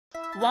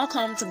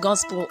Welcome to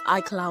Gospel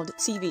iCloud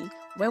TV,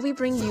 where we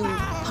bring you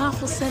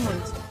powerful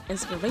sermons,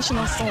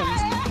 inspirational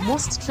songs,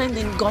 most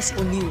trending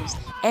gospel news,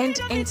 and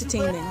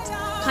entertainment.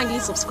 Kindly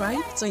subscribe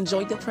to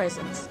enjoy the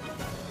presence.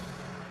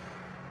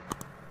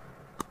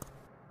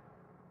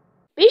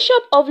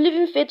 Bishop of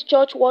Living Faith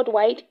Church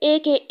Worldwide,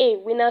 aka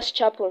Winners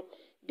Chapel,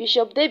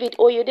 Bishop David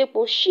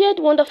Oyedepo shared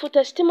wonderful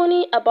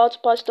testimony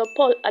about Pastor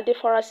Paul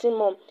Adefarasin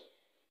mom,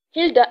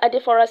 Hilda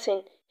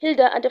Adefarasin.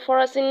 Hilda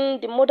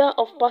Adefarasin, the mother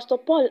of Pastor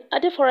Paul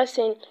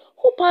Adefarasin,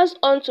 who passed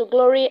on to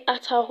glory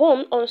at her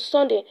home on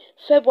Sunday,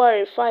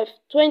 February 5,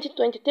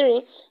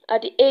 2023,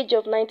 at the age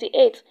of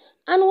 98,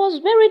 and was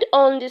buried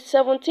on the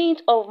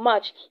 17th of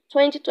March,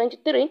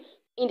 2023,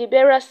 in the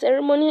burial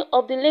ceremony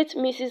of the late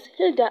Mrs.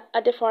 Hilda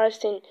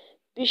Adefarasin.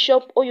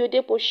 Bishop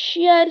Oyedepo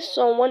shared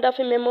some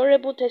wonderful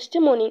memorable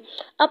testimony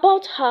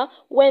about her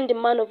when the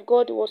man of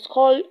God was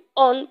called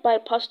on by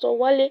Pastor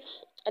Wale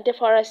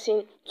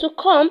Adefarasin to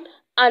come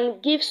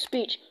and give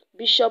speech.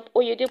 Bishop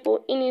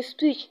Oyedepo in his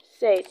speech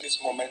said,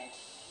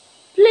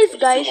 Please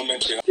guys,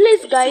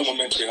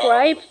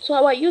 subscribe to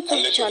our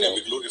YouTube channel.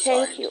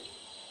 Thank you.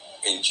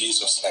 In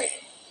Jesus' name.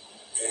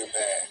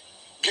 Amen.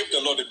 Give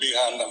the Lord a big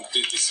hand and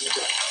please be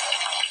seated.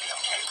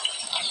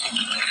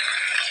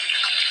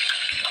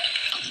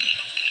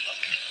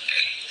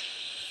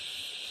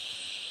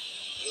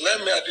 Let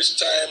me at this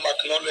time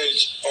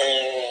acknowledge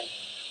all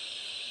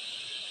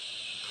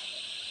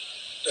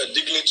the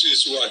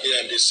dignitaries who are here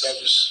in this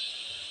service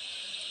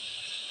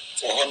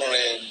for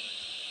honoring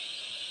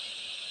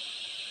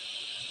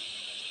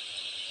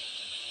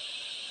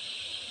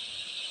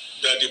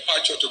the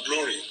departure to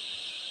glory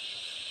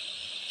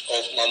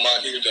of Mama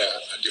Hilda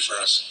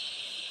Adefarasin.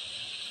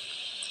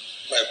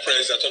 My prayer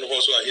is that all of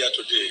us who are here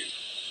today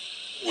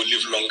will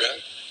live longer,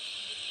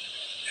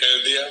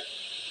 healthier,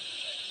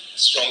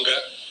 stronger,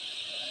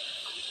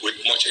 with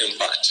much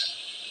impact.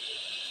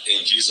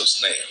 In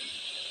Jesus' name.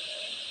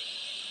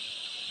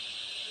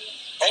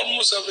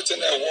 Almost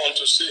everything I want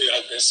to say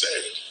has been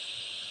said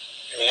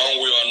in one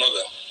way or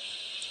another,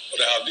 but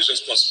I have this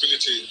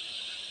responsibility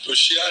to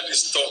share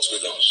these thoughts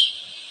with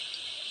us.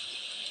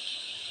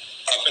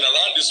 I've been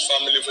around this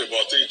family for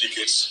about 3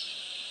 decades,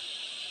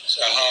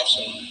 so I have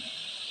some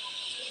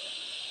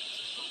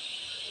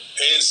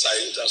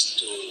insight as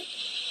to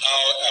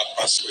how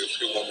I passed through a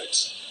few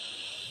moments,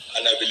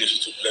 and I believe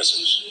it will bless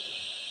us.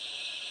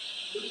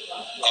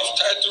 I've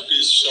titled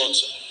this short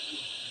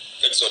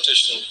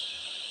exhortation,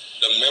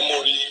 The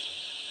Memory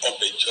of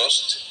the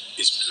Just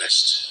is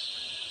Blessed.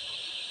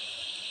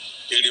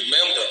 The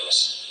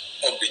remembrance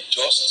of the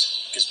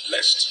just is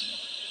blessed.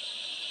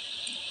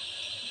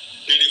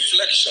 The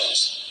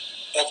reflections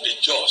of the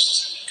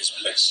just is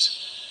blessed.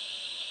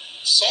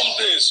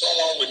 Someday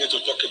someone will need to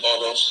talk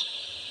about us.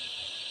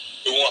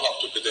 We won't have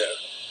to be there.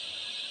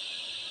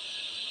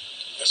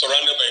 We're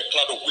surrounded by a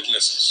cloud of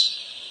witnesses.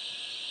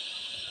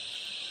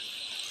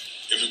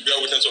 If you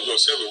bear witness of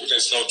yourself, a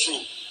witness is not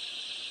true.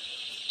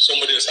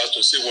 Somebody else has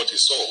to say what he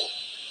saw,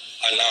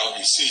 and now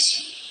he sees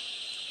you.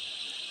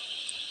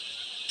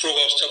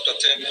 Proverbs chapter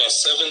 10, verse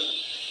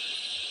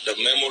 7, the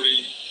memory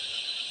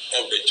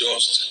of the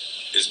just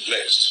is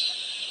blessed.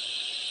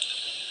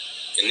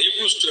 In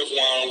Hebrews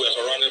 12:1, we are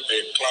surrounded by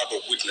a cloud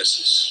of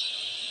witnesses.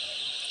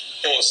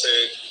 Paul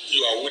said,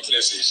 you are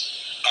witnesses,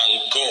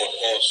 and God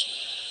also,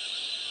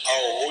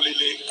 how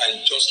holily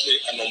and justly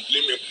and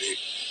unblameably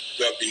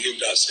we have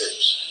behaved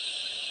ourselves.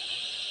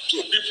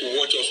 So people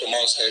watch us from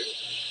outside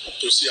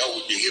to see how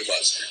we behave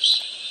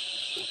ourselves.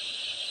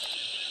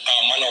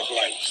 Our manner of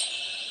life.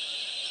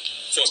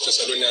 1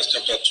 Thessalonians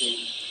chapter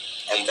 2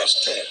 and verse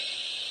 10.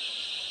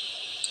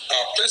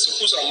 Our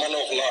principles and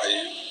manner of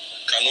life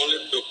can only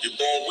be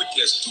borne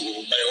witness to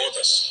by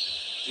others,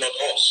 not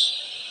us.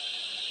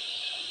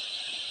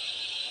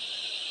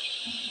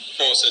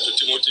 Paul said to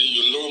Timothy,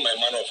 you know my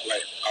manner of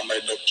life and my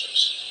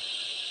doctrines.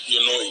 You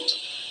know it.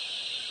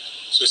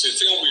 So it's a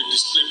thing we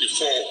display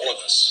before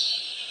others.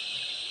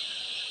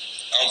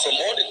 And from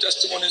all the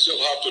testimonies you've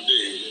had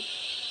today,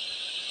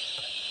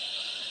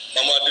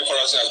 Mama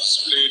Adefarasin has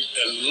displayed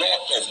a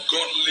lot of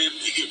godly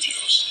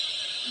behaviors,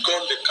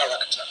 godly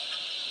character.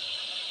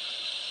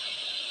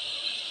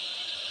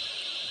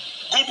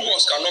 Good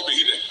works cannot be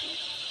hidden.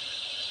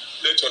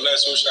 Let your light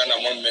so shine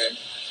among men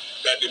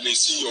that they may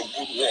see your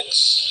good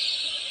works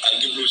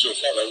and give glory to your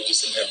Father which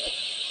is in heaven.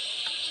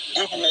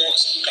 Good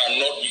works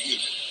cannot be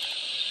hidden.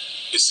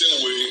 The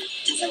same way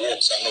evil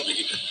works cannot be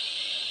hidden.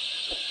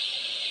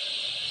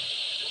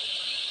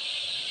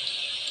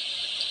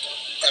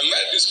 I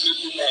met this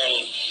little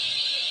man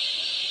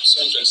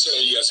some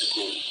 27 years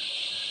ago,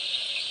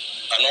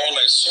 and all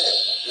I saw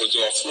was the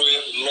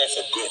overflowing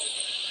love of God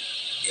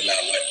in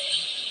her life.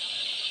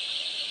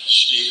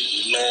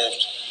 She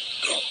loved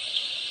God.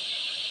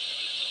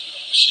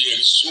 She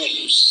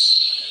exudes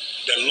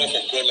the love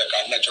of God like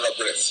her natural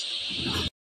breath.